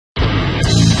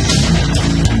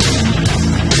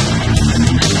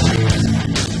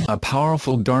A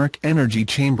powerful dark energy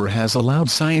chamber has allowed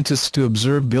scientists to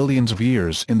observe billions of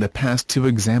years in the past to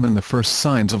examine the first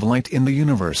signs of light in the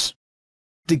universe.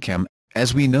 DECam,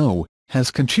 as we know, has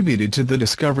contributed to the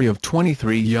discovery of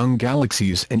 23 young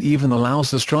galaxies and even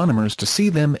allows astronomers to see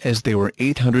them as they were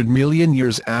 800 million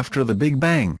years after the Big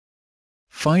Bang.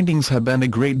 Findings have been a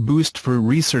great boost for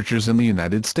researchers in the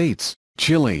United States,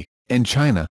 Chile, and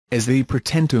China, as they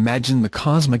pretend to imagine the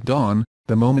cosmic dawn,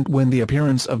 the moment when the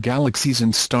appearance of galaxies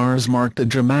and stars marked a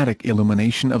dramatic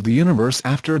illumination of the universe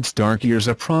after its dark years,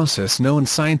 a process known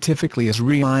scientifically as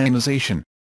re-ionization.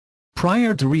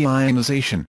 Prior to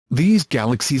re-ionization, these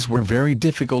galaxies were very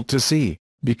difficult to see,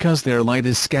 because their light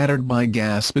is scattered by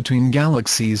gas between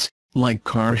galaxies, like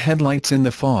car headlights in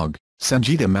the fog.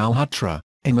 Sangeeta Malhotra,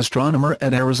 an astronomer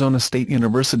at Arizona State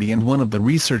University and one of the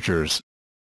researchers.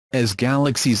 As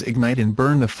galaxies ignite and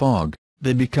burn the fog,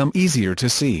 they become easier to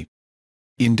see.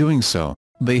 In doing so,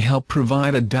 they help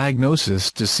provide a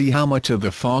diagnosis to see how much of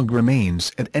the fog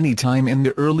remains at any time in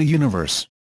the early universe.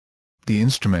 The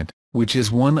instrument, which is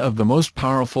one of the most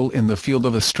powerful in the field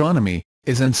of astronomy,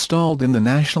 is installed in the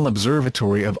National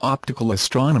Observatory of Optical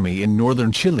Astronomy in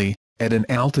northern Chile, at an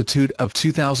altitude of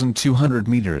 2,200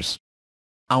 meters.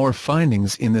 Our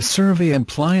findings in the survey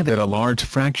imply that a large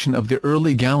fraction of the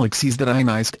early galaxies that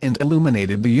ionized and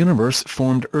illuminated the universe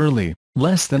formed early,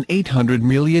 less than 800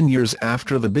 million years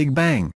after the Big Bang.